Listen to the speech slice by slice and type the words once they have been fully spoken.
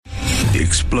The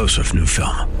explosive new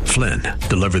film, Flynn,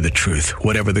 deliver the truth,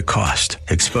 whatever the cost,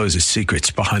 exposes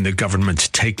secrets behind the government's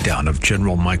takedown of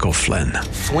General Michael Flynn.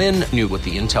 Flynn knew what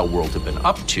the intel world had been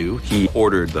up to. He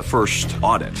ordered the first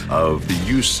audit of the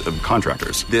use of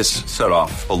contractors. This set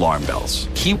off alarm bells.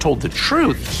 He told the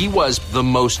truth. He was the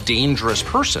most dangerous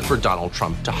person for Donald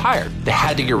Trump to hire. They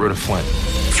had to get rid of Flynn.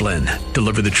 Flynn,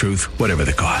 deliver the truth, whatever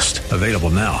the cost. Available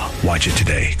now. Watch it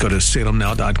today. Go to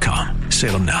salemnow.com.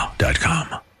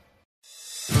 salemnow.com.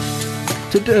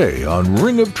 Today on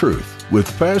Ring of Truth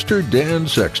with Pastor Dan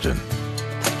Sexton.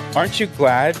 Aren't you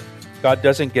glad God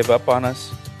doesn't give up on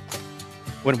us?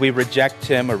 When we reject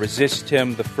Him or resist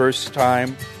Him the first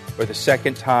time or the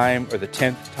second time or the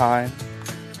 10th time?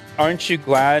 Aren't you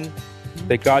glad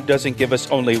that God doesn't give us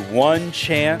only one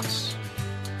chance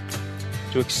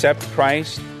to accept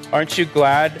Christ? Aren't you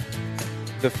glad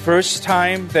the first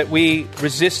time that we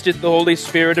resisted the Holy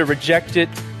Spirit or rejected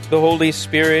the Holy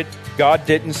Spirit, God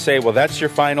didn't say, well, that's your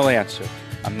final answer.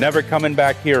 I'm never coming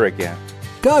back here again.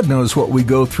 God knows what we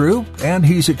go through, and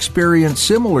He's experienced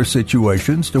similar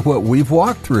situations to what we've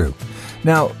walked through.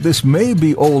 Now, this may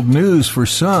be old news for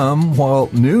some, while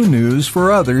new news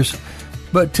for others,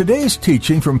 but today's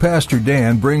teaching from Pastor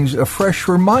Dan brings a fresh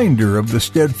reminder of the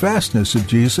steadfastness of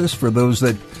Jesus for those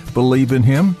that believe in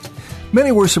Him.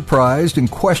 Many were surprised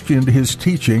and questioned His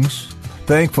teachings.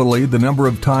 Thankfully, the number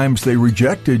of times they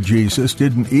rejected Jesus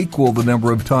didn't equal the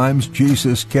number of times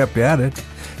Jesus kept at it.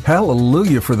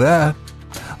 Hallelujah for that.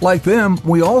 Like them,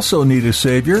 we also need a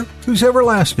Savior who's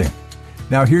everlasting.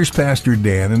 Now here's Pastor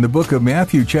Dan in the book of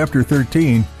Matthew chapter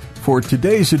 13 for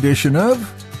today's edition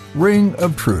of Ring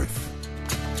of Truth.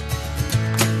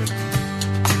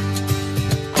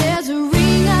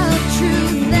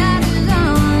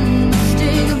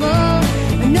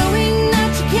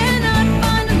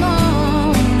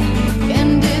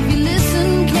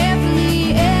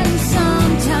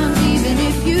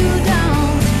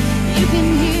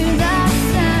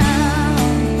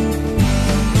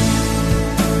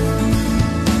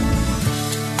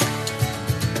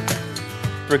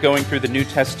 We're going through the New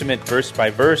Testament verse by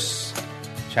verse,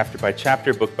 chapter by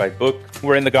chapter, book by book.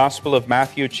 We're in the Gospel of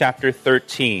Matthew chapter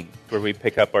 13, where we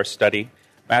pick up our study.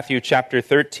 Matthew chapter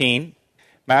 13.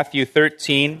 Matthew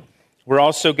 13. We're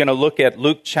also going to look at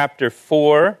Luke chapter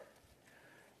 4.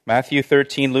 Matthew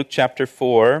 13, Luke chapter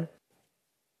 4.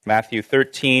 Matthew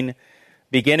 13,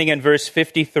 beginning in verse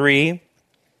 53,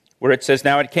 where it says,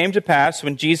 "Now it came to pass,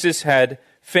 when Jesus had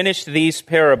finished these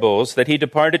parables, that He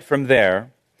departed from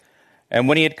there. And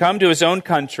when He had come to His own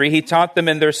country, He taught them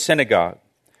in their synagogue,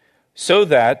 so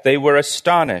that they were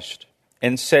astonished,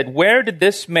 and said, 'Where did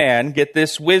this man get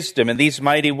this wisdom and these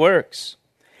mighty works?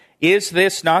 Is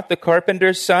this not the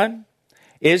carpenter's son?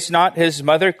 Is not his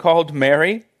mother called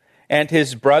Mary, and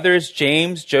his brothers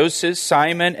James, Joseph,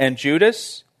 Simon, and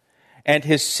Judas? And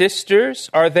his sisters,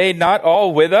 are they not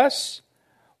all with us?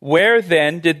 Where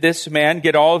then did this man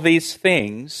get all these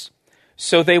things?'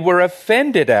 So they were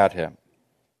offended at Him.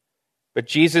 But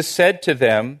Jesus said to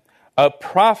them, 'A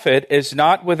prophet is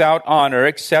not without honor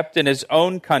except in his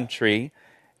own country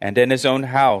and in his own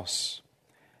house.'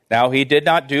 Now He did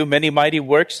not do many mighty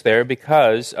works there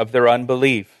because of their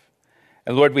unbelief."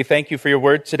 And Lord, we thank You for Your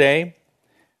word today.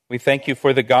 We thank You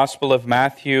for the Gospel of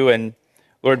Matthew. And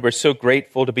Lord, we're so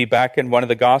grateful to be back in one of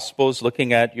the Gospels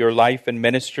looking at Your life and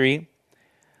ministry.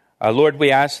 Lord, we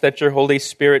ask that Your Holy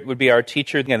Spirit would be our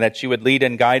teacher and that You would lead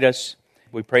and guide us.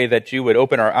 We pray that You would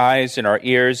open our eyes and our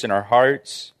ears and our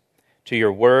hearts to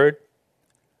Your word.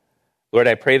 Lord,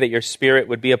 I pray that Your Spirit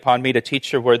would be upon me to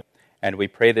teach Your word, and we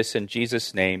pray this in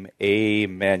Jesus' name.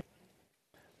 Amen.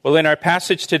 Well, in our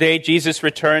passage today, Jesus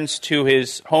returns to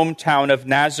His hometown of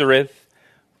Nazareth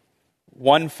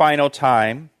one final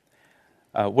time,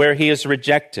 where He is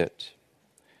rejected.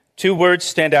 Two words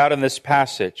stand out in this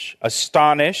passage: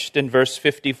 astonished in verse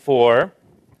 54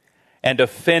 and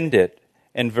offended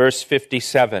in verse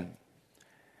 57.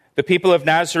 The people of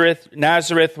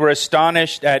Nazareth were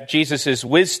astonished at Jesus'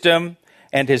 wisdom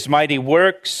and His mighty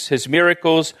works, His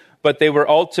miracles, but they were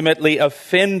ultimately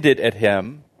offended at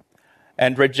Him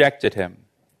and rejected Him.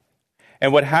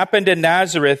 And what happened in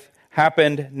Nazareth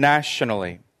happened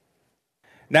nationally.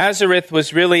 Nazareth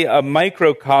was really a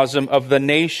microcosm of the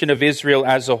nation of Israel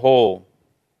as a whole.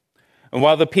 And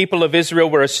while the people of Israel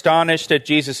were astonished at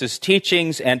Jesus'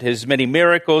 teachings and His many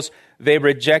miracles, they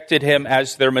rejected Him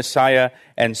as their Messiah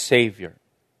and Savior.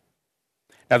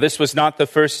 Now, this was not the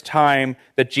first time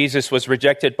that Jesus was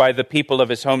rejected by the people of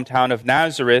His hometown of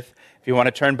Nazareth. If you want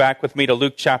to turn back with me to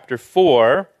Luke chapter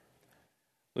 4.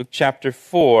 Luke chapter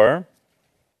 4.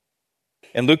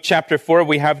 In Luke chapter 4,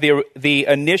 we have the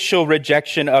initial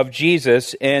rejection of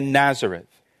Jesus in Nazareth.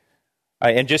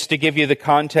 And just to give you the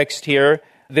context here,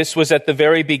 this was at the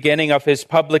very beginning of his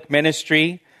public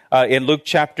ministry. In Luke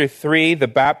chapter 3, the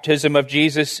baptism of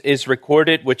Jesus is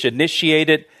recorded, which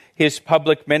initiated his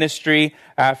public ministry.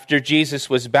 After Jesus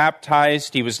was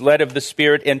baptized, he was led of the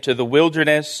Spirit into the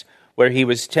wilderness, where he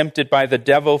was tempted by the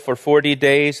devil for 40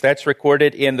 days. That's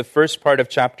recorded in the first part of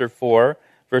chapter 4,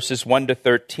 verses 1 to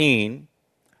 13.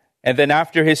 And then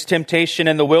after his temptation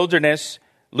in the wilderness,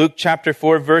 Luke chapter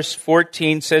 4, verse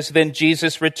 14 says, "Then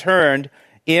Jesus returned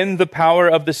in the power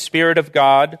of the Spirit of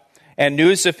God, and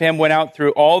news of him went out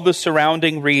through all the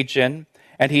surrounding region,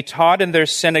 and he taught in their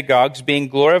synagogues, being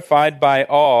glorified by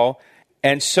all.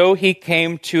 And so he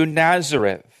came to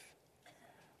Nazareth,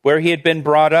 where he had been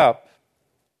brought up.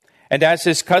 And as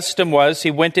his custom was,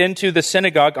 he went into the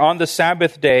synagogue on the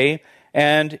Sabbath day,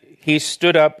 and he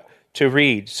stood up to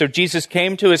read." So Jesus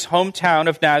came to his hometown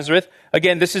of Nazareth.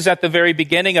 Again, this is at the very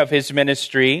beginning of his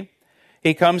ministry.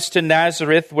 He comes to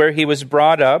Nazareth, where he was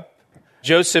brought up.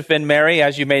 Joseph and Mary,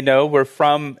 as you may know, were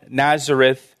from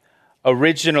Nazareth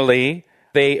originally.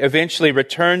 They eventually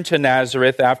returned to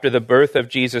Nazareth after the birth of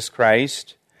Jesus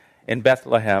Christ in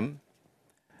Bethlehem.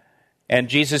 And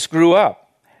Jesus grew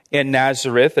up in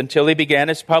Nazareth until he began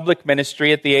his public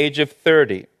ministry at the age of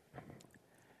 30.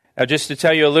 Now, just to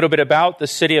tell you a little bit about the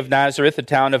city of Nazareth, the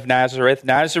town of Nazareth,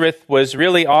 Nazareth was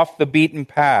really off the beaten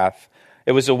path.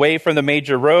 It was away from the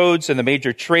major roads and the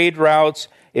major trade routes.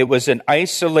 It was an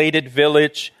isolated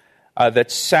village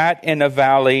that sat in a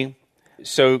valley.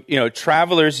 So,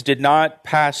 travelers did not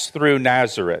pass through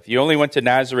Nazareth. You only went to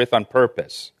Nazareth on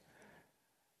purpose.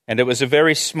 And it was a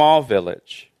very small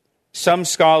village. Some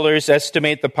scholars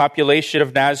estimate the population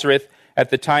of Nazareth at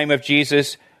the time of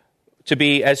Jesus to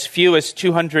be as few as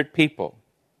 200 people.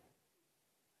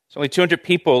 So only 200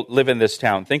 people live in this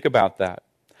town. Think about that.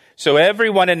 So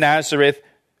everyone in Nazareth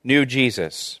knew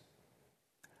Jesus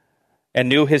and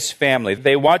knew his family.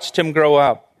 They watched him grow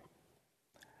up.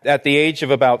 At the age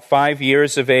of about 5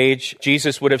 years of age,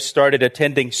 Jesus would have started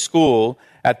attending school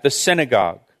at the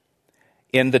synagogue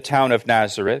in the town of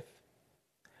Nazareth.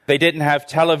 They didn't have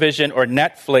television or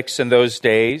Netflix in those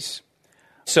days,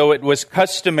 so it was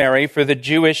customary for the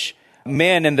Jewish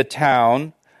men in the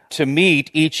town to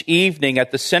meet each evening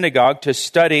at the synagogue to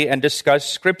study and discuss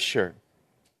Scripture.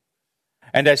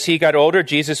 And as he got older,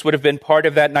 Jesus would have been part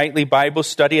of that nightly Bible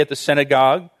study at the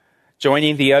synagogue,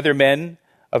 joining the other men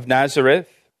of Nazareth.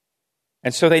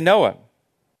 And so they know him.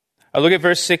 Now look at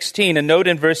verse 16, and note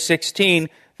in verse 16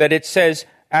 that it says,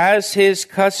 "As his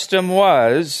custom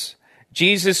was,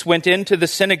 Jesus went into the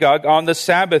synagogue on the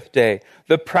Sabbath day."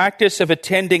 The practice of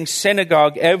attending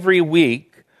synagogue every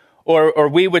week, or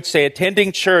we would say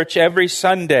attending church every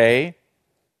Sunday,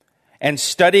 and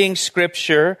studying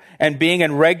Scripture and being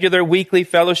in regular weekly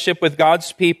fellowship with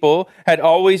God's people had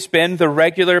always been the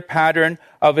regular pattern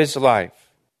of his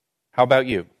life. How about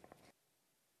you?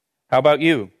 How about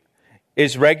you?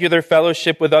 Is regular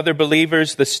fellowship with other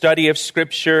believers, the study of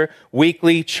Scripture,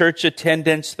 weekly church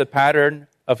attendance, the pattern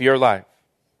of your life?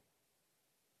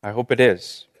 I hope it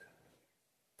is.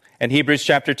 In Hebrews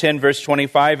chapter 10, verse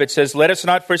 25, it says, "Let us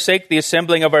not forsake the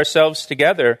assembling of ourselves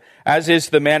together, as is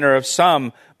the manner of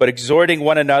some, but exhorting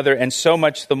one another, and so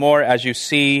much the more as you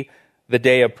see the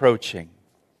day approaching."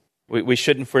 We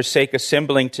shouldn't forsake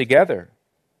assembling together,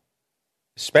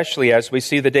 especially as we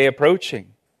see the day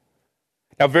approaching.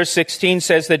 Now, verse 16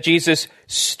 says that Jesus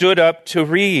stood up to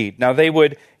read. Now, they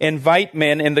would invite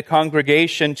men in the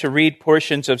congregation to read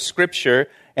portions of Scripture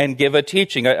and give a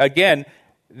teaching. Again,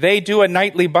 they do a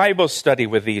nightly Bible study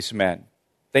with these men.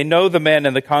 They know the men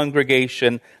in the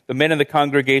congregation. The men in the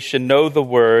congregation know the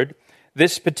Word.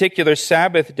 This particular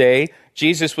Sabbath day,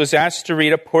 Jesus was asked to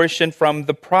read a portion from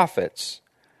the prophets.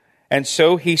 And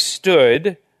so he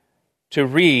stood to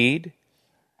read,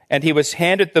 and he was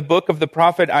handed the book of the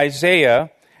prophet Isaiah.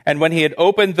 And when he had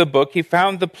opened the book, he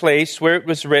found the place where it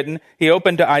was written. He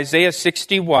opened to Isaiah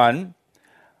 61,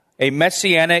 a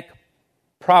messianic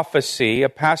prophecy, a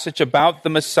passage about the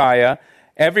Messiah.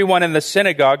 Everyone in the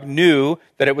synagogue knew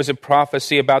that it was a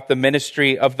prophecy about the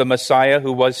ministry of the Messiah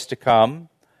who was to come.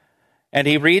 And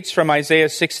he reads from Isaiah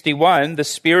 61, "The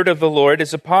Spirit of the Lord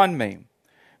is upon me,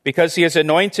 because he has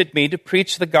anointed me to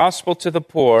preach the gospel to the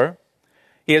poor.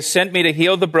 He has sent me to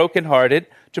heal the brokenhearted,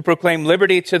 to proclaim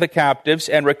liberty to the captives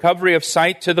and recovery of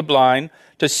sight to the blind,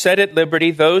 to set at liberty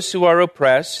those who are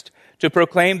oppressed, to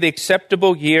proclaim the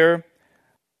acceptable year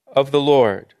of the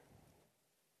Lord."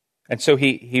 And so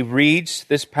he reads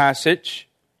this passage,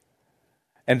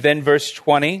 and then verse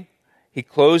 20, he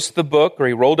closed the book, or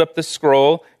he rolled up the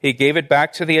scroll, he gave it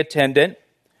back to the attendant,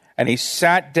 and he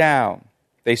sat down.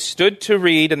 They stood to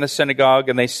read in the synagogue,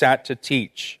 and they sat to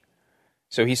teach.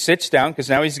 So he sits down because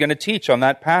now he's going to teach on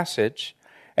that passage.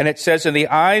 And it says, and the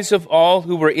eyes of all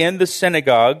who were in the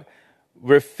synagogue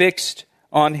were fixed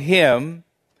on him.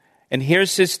 And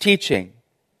here's his teaching.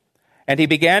 And he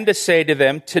began to say to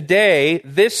them, today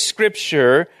this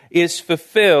scripture is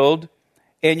fulfilled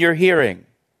in your hearing.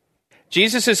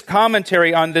 Jesus'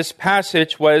 commentary on this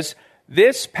passage was,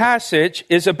 this passage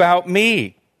is about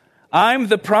me. I'm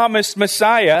the promised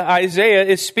Messiah Isaiah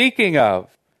is speaking of.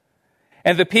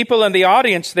 And the people in the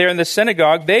audience there in the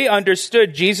synagogue, they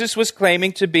understood Jesus was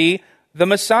claiming to be the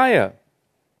Messiah.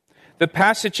 The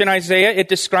passage in Isaiah, it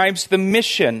describes the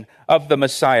mission of the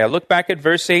Messiah. Look back at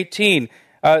verse 18.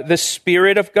 The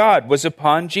Spirit of God was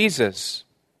upon Jesus.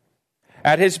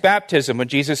 At his baptism, when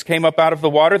Jesus came up out of the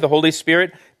water, the Holy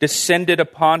Spirit descended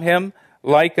upon him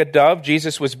like a dove.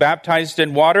 Jesus was baptized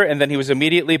in water, and then he was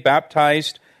immediately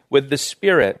baptized with the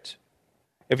Spirit.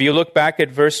 If you look back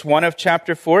at verse 1 of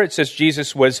chapter 4, it says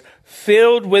Jesus was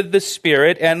filled with the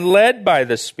Spirit and led by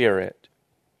the Spirit.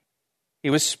 He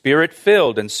was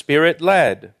Spirit-filled and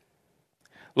Spirit-led.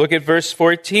 Look at verse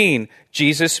 14.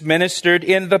 Jesus ministered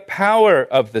in the power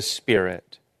of the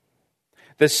Spirit.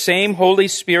 The same Holy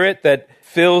Spirit that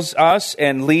fills us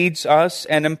and leads us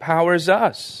and empowers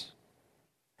us.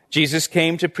 Jesus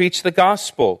came to preach the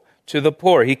gospel to the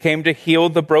poor. He came to heal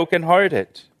the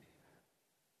brokenhearted.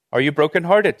 Are you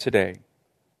brokenhearted today?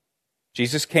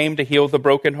 Jesus came to heal the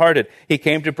brokenhearted. He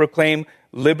came to proclaim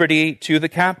liberty to the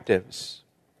captives.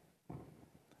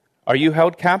 Are you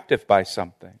held captive by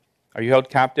something? Are you held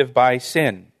captive by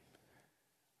sin?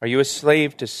 Are you a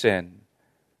slave to sin?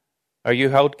 Are you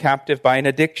held captive by an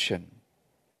addiction?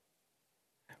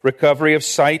 Recovery of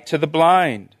sight to the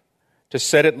blind, to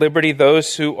set at liberty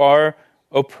those who are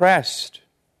oppressed.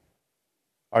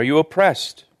 Are you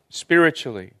oppressed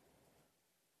spiritually?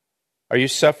 Are you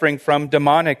suffering from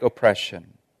demonic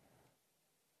oppression?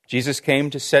 Jesus came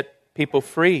to set people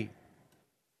free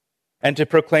and to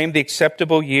proclaim the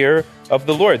acceptable year of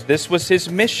the Lord. This was his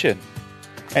mission,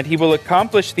 and he will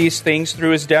accomplish these things through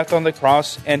his death on the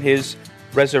cross and his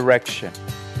resurrection.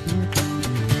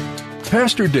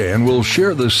 Pastor Dan will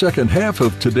share the second half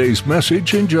of today's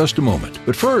message in just a moment.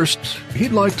 But first,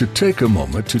 he'd like to take a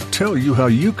moment to tell you how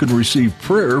you can receive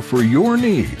prayer for your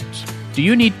needs. Do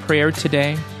you need prayer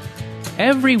today?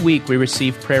 Every week we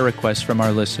receive prayer requests from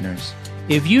our listeners.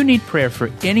 If you need prayer for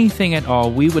anything at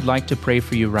all, we would like to pray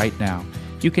for you right now.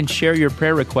 You can share your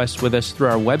prayer requests with us through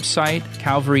our website,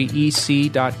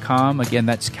 calvaryec.com. Again,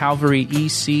 that's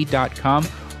calvaryec.com,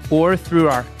 or through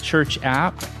our church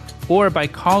app, or by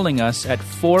calling us at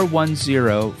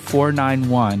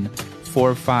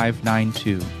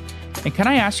 410-491-4592. And can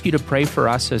I ask you to pray for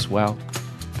us as well?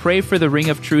 Pray for the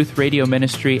Ring of Truth radio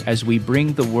ministry as we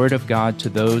bring the Word of God to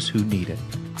those who need it.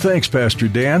 Thanks, Pastor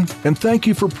Dan, and thank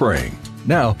you for praying.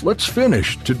 Now, let's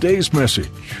finish today's message.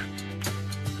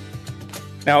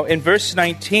 Now, in verse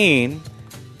 19,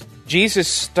 Jesus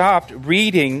stopped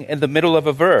reading in the middle of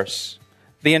a verse.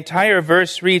 The entire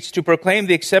verse reads, to proclaim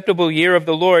the acceptable year of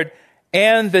the Lord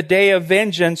and the day of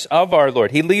vengeance of our Lord.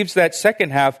 He leaves that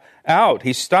second half out.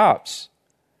 He stops.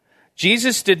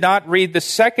 Jesus did not read the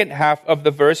second half of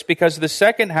the verse because the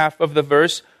second half of the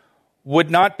verse would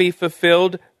not be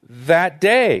fulfilled that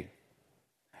day.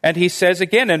 And he says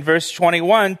again in verse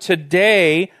 21,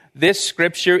 today this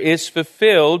scripture is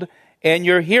fulfilled in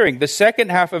your hearing. The second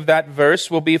half of that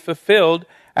verse will be fulfilled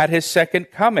at his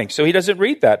second coming. So he doesn't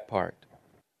read that part.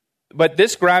 But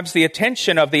this grabs the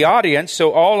attention of the audience,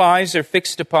 so all eyes are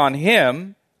fixed upon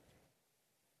him.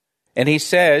 And he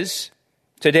says,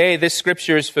 today this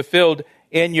scripture is fulfilled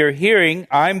in your hearing.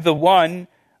 I'm the one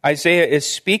Isaiah is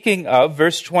speaking of.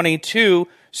 Verse 22,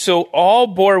 so all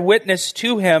bore witness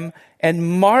to him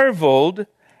and marveled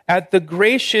at the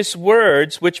gracious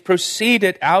words which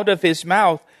proceeded out of his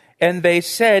mouth. And they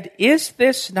said, is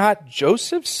this not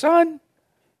Joseph's son?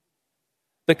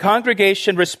 The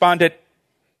congregation responded,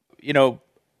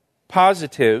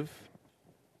 positive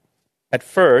at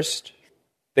first.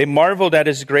 They marveled at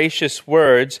his gracious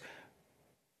words,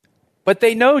 but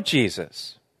they know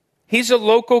Jesus. He's a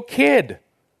local kid.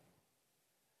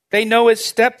 They know his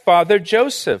stepfather,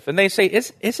 Joseph, and they say,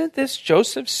 isn't this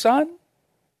Joseph's son?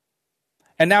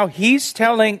 And now he's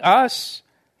telling us,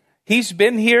 he's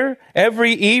been here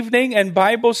every evening in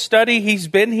Bible study. He's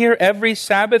been here every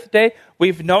Sabbath day.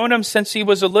 We've known him since he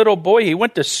was a little boy. He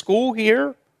went to school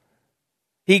here.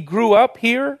 He grew up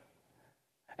here.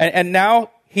 And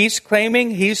now he's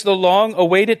claiming he's the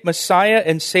long-awaited Messiah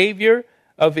and Savior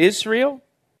of Israel.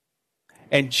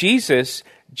 And Jesus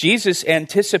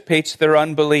anticipates their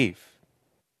unbelief.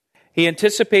 He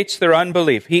anticipates their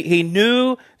unbelief. He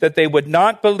knew that they would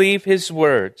not believe his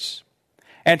words.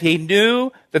 And he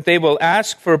knew that they will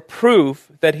ask for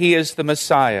proof that he is the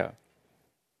Messiah.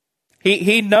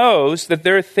 He knows that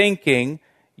they're thinking,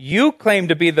 you claim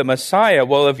to be the Messiah.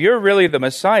 Well, if you're really the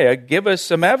Messiah, give us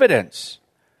some evidence.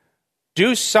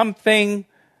 Do something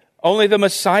only the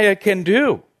Messiah can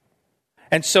do.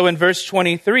 And so in verse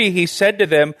 23, he said to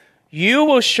them, you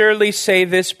will surely say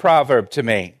this proverb to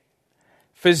me,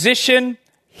 physician,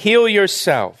 heal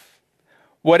yourself.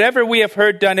 Whatever we have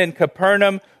heard done in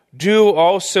Capernaum, do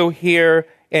also here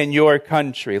in your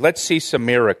country. Let's see some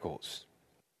miracles.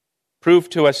 Prove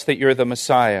to us that you're the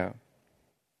Messiah.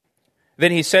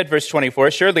 Then he said, verse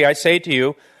 24, surely I say to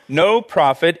you, no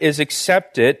prophet is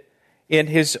accepted in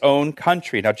his own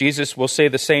country. Now, Jesus will say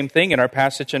the same thing in our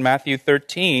passage in Matthew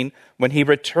 13 when he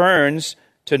returns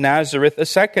to Nazareth a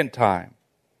second time.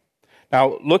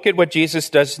 Now, look at what Jesus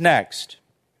does next.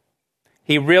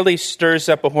 He really stirs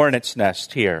up a hornet's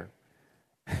nest here.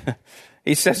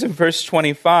 He says in verse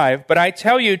 25, but I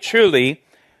tell you truly,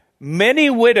 many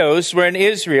widows were in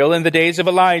Israel in the days of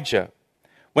Elijah,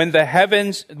 when the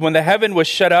heaven was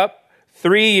shut up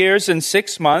 3 years and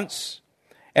 6 months,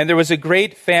 and there was a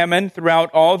great famine throughout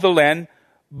all the land,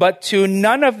 but to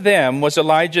none of them was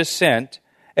Elijah sent,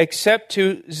 except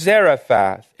to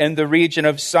Zarephath in the region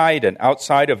of Sidon,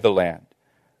 outside of the land,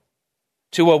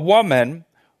 to a woman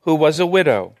who was a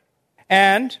widow.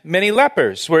 And many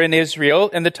lepers were in Israel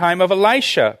in the time of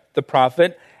Elisha, the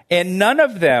prophet, and none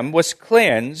of them was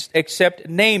cleansed except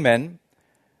Naaman,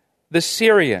 the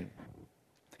Syrian.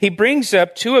 He brings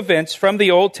up two events from the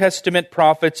Old Testament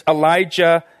prophets,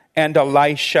 Elijah and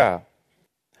Elisha.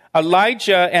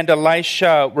 Elijah and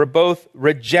Elisha were both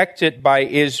rejected by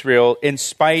Israel in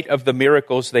spite of the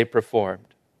miracles they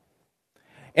performed.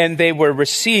 And they were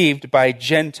received by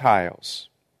Gentiles,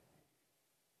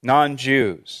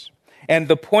 non-Jews. And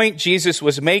the point Jesus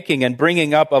was making in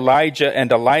bringing up Elijah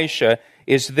and Elisha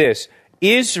is this: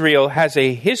 Israel has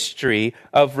a history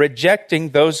of rejecting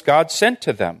those God sent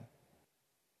to them.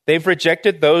 They've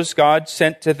rejected those God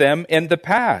sent to them in the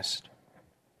past.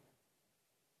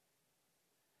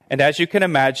 And as you can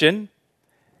imagine,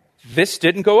 this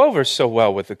didn't go over so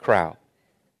well with the crowd.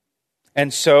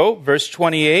 And so, verse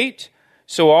 28,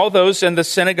 so all those in the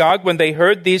synagogue, when they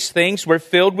heard these things, were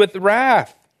filled with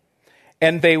wrath.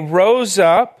 And they rose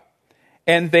up,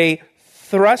 and they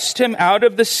thrust him out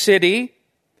of the city,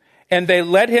 and they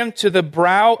led him to the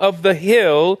brow of the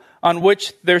hill on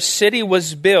which their city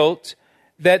was built,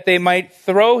 that they might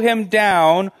throw him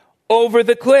down over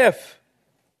the cliff.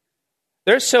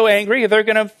 They're so angry, they're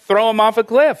going to throw him off a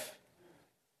cliff.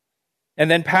 And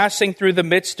then passing through the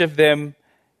midst of them,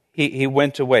 he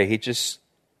went away. He just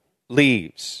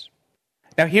leaves.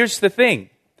 Now here's the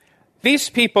thing. These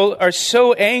people are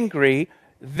so angry,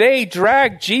 they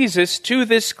drag Jesus to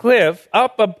this cliff,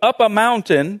 up a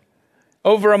mountain,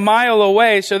 over a mile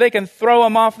away, so they can throw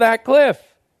him off that cliff.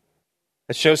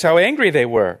 That shows how angry they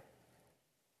were.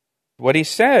 What he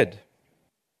said.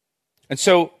 And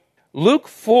so Luke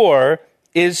 4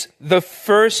 is the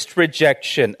first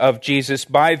rejection of Jesus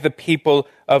by the people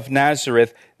of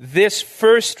Nazareth. This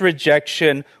first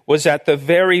rejection was at the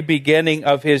very beginning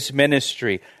of his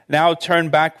ministry. Now turn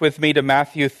back with me to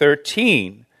Matthew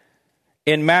 13.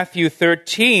 In Matthew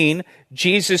 13,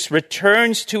 Jesus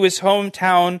returns to his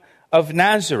hometown of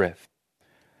Nazareth.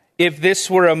 If this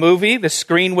were a movie, the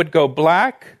screen would go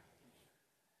black,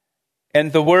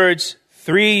 and the words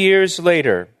 3 years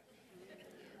later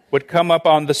would come up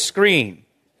on the screen.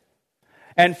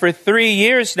 And for 3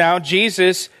 years now,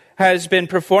 Jesus has been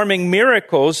performing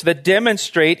miracles that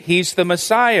demonstrate he's the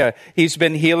Messiah. He's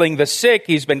been healing the sick.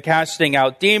 He's been casting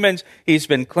out demons. He's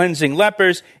been cleansing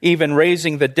lepers, even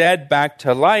raising the dead back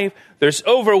to life. There's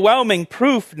overwhelming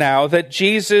proof now that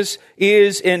Jesus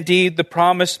is indeed the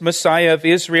promised Messiah of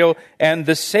Israel and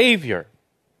the Savior.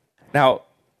 Now,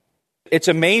 it's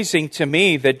amazing to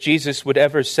me that Jesus would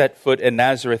ever set foot in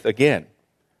Nazareth again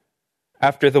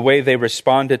after the way they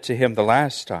responded to him the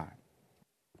last time.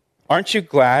 Aren't you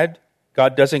glad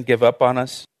God doesn't give up on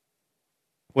us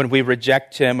when we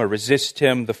reject him or resist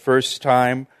him the first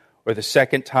time or the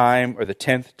second time or the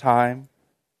 10th time?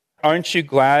 Aren't you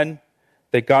glad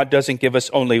that God doesn't give us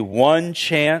only one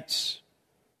chance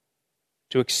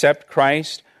to accept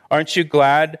Christ? Aren't you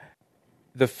glad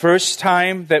the first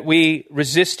time that we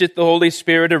resisted the Holy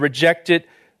Spirit or rejected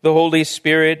the Holy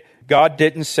Spirit, God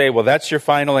didn't say, well, that's your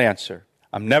final answer.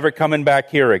 I'm never coming back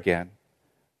here again.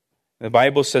 The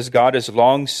Bible says God is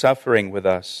long-suffering with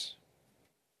us.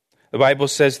 The Bible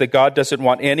says that God doesn't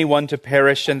want anyone to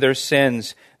perish in their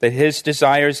sins, that his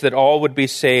desire is that all would be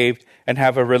saved and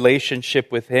have a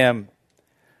relationship with him.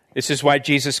 This is why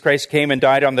Jesus Christ came and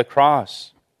died on the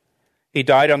cross. He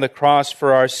died on the cross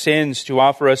for our sins to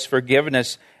offer us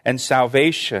forgiveness and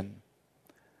salvation.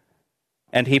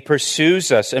 And He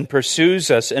pursues us and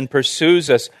pursues us and pursues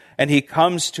us. And He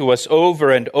comes to us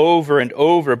over and over and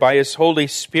over by His Holy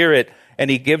Spirit. And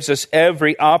He gives us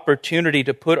every opportunity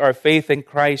to put our faith in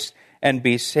Christ and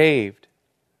be saved.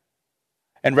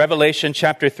 In Revelation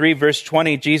chapter 3, verse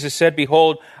 20, Jesus said,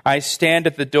 "Behold, I stand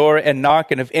at the door and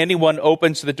knock, and if anyone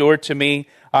opens the door to me,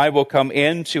 I will come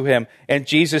in to him." And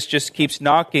Jesus just keeps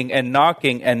knocking and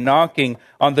knocking and knocking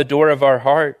on the door of our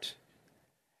heart.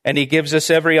 And He gives us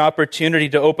every opportunity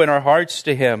to open our hearts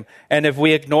to Him. And if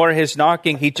we ignore His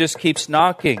knocking, He just keeps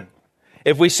knocking.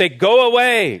 If we say, "Go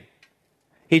away,"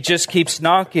 He just keeps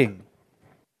knocking.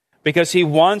 Because He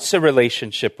wants a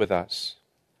relationship with us.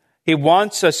 He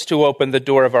wants us to open the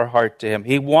door of our heart to Him.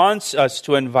 He wants us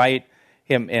to invite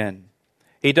Him in.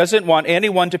 He doesn't want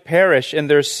anyone to perish in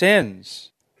their sins.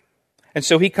 And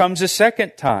so He comes a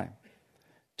second time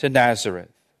to Nazareth.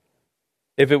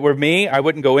 If it were me, I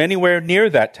wouldn't go anywhere near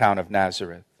that town of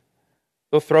Nazareth.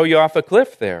 They'll throw you off a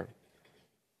cliff there.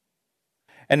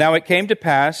 And now it came to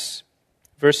pass,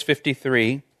 verse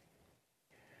 53,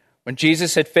 when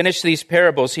Jesus had finished these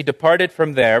parables, He departed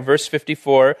from there. Verse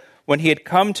 54, when He had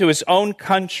come to His own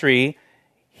country,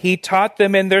 He taught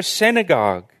them in their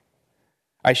synagogue.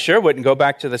 I sure wouldn't go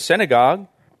back to the synagogue.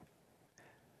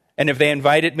 And if they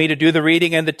invited me to do the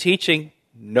reading and the teaching,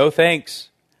 no thanks.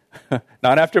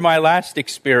 Not after my last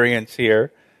experience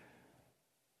here.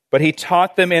 But He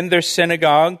taught them in their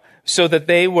synagogue so that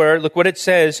they were, look what it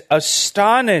says,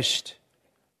 astonished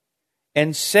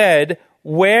and said,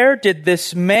 "Where did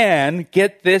this man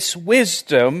get this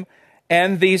wisdom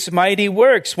and these mighty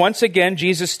works?" Once again,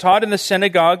 Jesus taught in the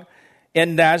synagogue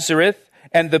in Nazareth,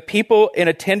 and the people in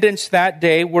attendance that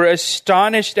day were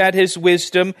astonished at His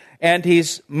wisdom and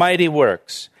His mighty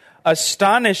works.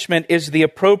 Astonishment is the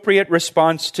appropriate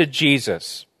response to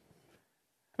Jesus.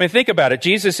 I mean, think about it.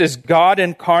 Jesus is God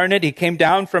incarnate. He came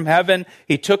down from heaven.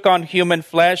 He took on human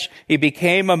flesh. He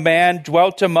became a man,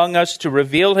 dwelt among us to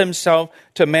reveal Himself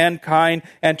to mankind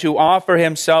and to offer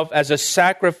Himself as a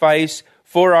sacrifice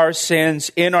for our sins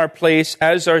in our place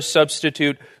as our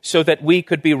substitute so that we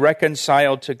could be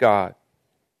reconciled to God.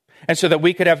 And so that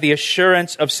we could have the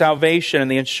assurance of salvation and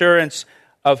the assurance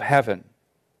of heaven.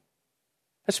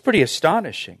 That's pretty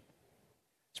astonishing.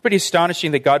 It's pretty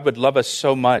astonishing that God would love us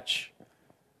so much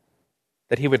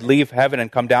that He would leave heaven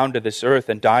and come down to this earth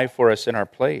and die for us in our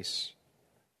place.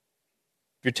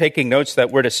 If you're taking notes,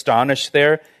 that word astonished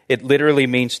there, it literally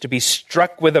means to be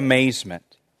struck with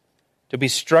amazement. To be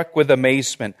struck with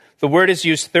amazement. The word is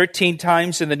used 13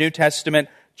 times in the New Testament.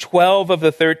 12 of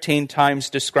the 13 times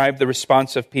describe the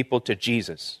response of people to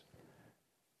Jesus.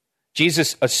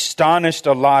 Jesus astonished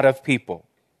a lot of people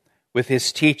with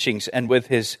His teachings and with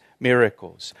His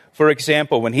miracles. For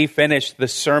example, when He finished the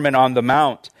Sermon on the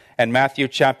Mount in Matthew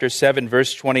chapter 7,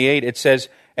 verse 28, it says,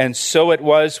 "And so it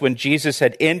was when Jesus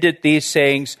had ended these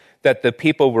sayings that the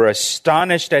people were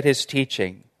astonished at His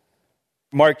teaching."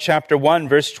 Mark chapter 1,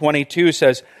 verse 22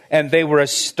 says, "And they were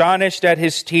astonished at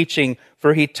His teaching,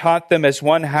 for He taught them as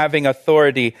one having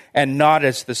authority and not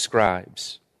as the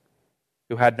scribes,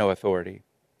 who had no authority."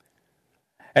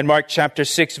 And Mark chapter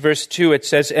 6, verse 2, it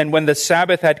says, "And when the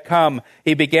Sabbath had come,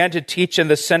 He began to teach in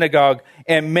the synagogue,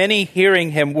 and many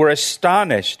hearing Him were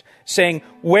astonished, saying,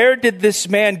 'Where did this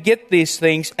man get these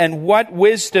things, and what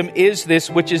wisdom is this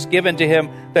which is given to Him,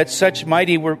 that such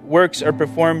mighty works are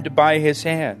performed by His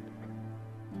hand?'"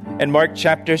 And Mark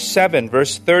chapter 7,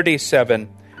 verse 37,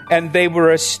 "And they were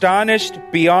astonished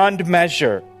beyond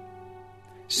measure,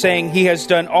 saying, 'He has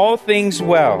done all things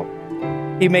well.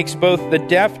 He makes both the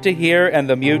deaf to hear and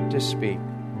the mute to speak.'"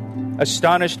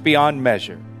 Astonished beyond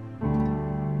measure.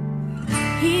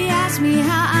 He asked me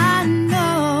how I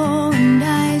know, and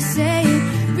I say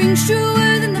it rings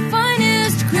truer than the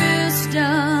finest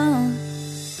crystal.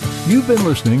 You've been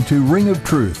listening to Ring of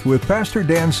Truth with Pastor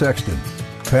Dan Sexton.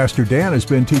 Pastor Dan has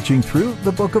been teaching through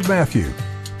the book of Matthew,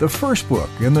 the first book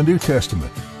in the New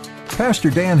Testament. Pastor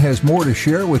Dan has more to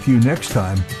share with you next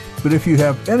time, but if you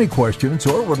have any questions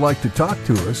or would like to talk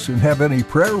to us and have any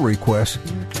prayer requests,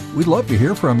 we'd love to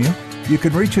hear from you. You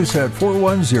can reach us at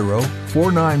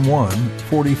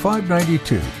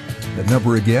 410-491-4592. That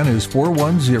number again is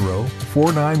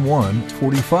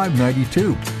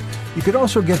 410-491-4592. You can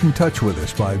also get in touch with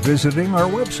us by visiting our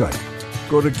website.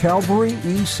 Go to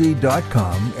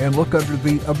calvaryec.com and look under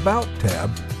the About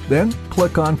tab, then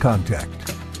click on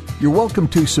Contact. You're welcome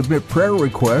to submit prayer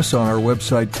requests on our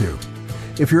website too.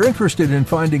 If you're interested in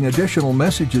finding additional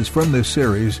messages from this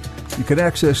series, you can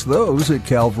access those at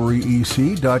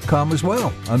calvaryec.com as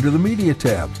well, under the Media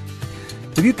tab.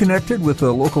 Have you connected with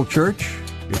a local church?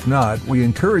 If not, we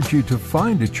encourage you to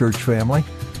find a church family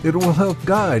that will help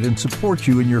guide and support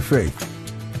you in your faith.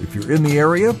 If you're in the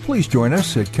area, please join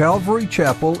us at Calvary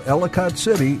Chapel, Ellicott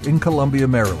City in Columbia,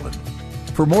 Maryland.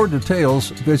 For more details,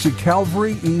 visit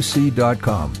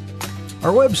calvaryec.com.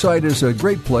 Our website is a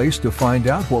great place to find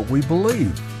out what we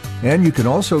believe, and you can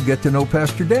also get to know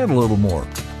Pastor Dan a little more.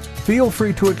 Feel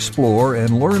free to explore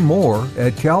and learn more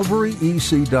at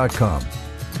calvaryec.com.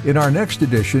 In our next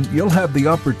edition, you'll have the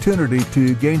opportunity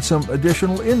to gain some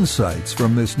additional insights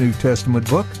from this New Testament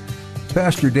book.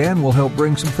 Pastor Dan will help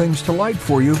bring some things to light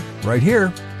for you right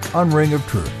here on Ring of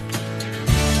Truth.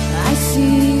 I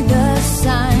see the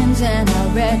signs and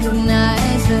I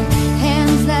recognize the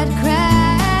hands that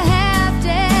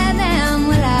crafted them.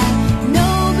 Well, I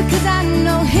know because I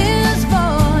know His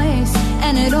voice,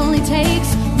 and it only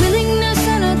takes willingness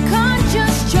and a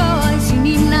conscious choice. You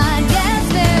need not guess,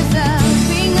 there's a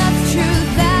ring of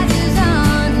truth that is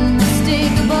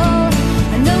unmistakable,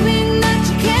 knowing that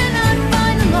you cannot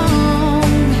find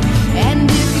alone. And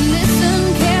if you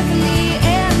listen carefully,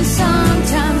 and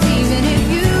sometimes even if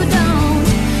you don't,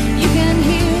 you can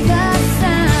hear the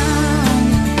sound.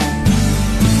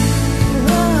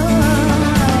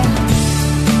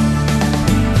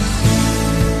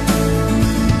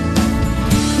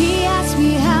 He asked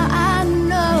me how I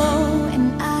know,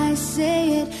 and I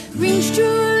say it rings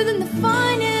truer than the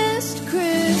finest crystal.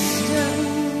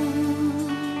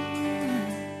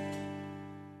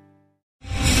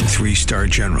 3-star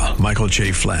General Michael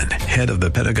J. Flynn, head of the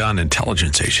Pentagon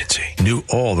Intelligence Agency, knew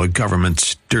all the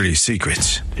government's dirty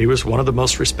secrets. He was one of the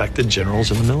most respected generals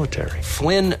in the military.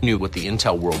 Flynn knew what the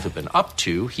intel world had been up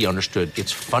to. He understood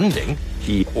its funding.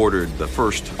 He ordered the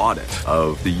first audit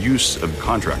of the use of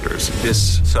contractors.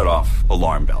 This set off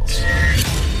alarm bells.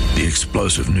 The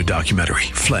explosive new documentary,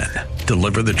 Flynn,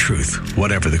 Deliver the Truth,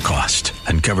 Whatever the Cost,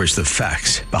 uncovers the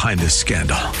facts behind this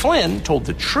scandal. Flynn told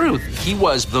the truth. He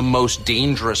was the most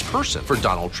dangerous person for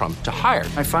Donald Trump to hire.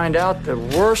 I find out the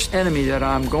worst enemy that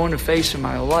I'm going to face in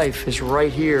my life is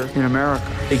right here in America.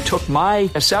 They took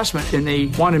my assessment and they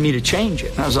wanted me to change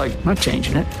it. And I was like, I'm not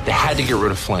changing it. They had to get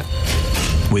rid of Flynn.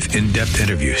 With in-depth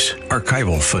interviews,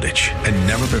 archival footage, and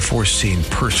never-before-seen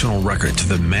personal records of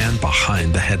the man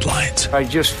behind the headlines. I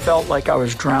just felt like I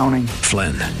was drowning.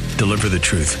 Flynn, Deliver the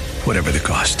Truth, Whatever the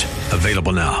Cost.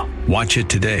 Available now. Watch it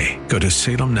today. Go to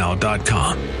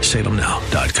salemnow.com.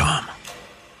 salemnow.com.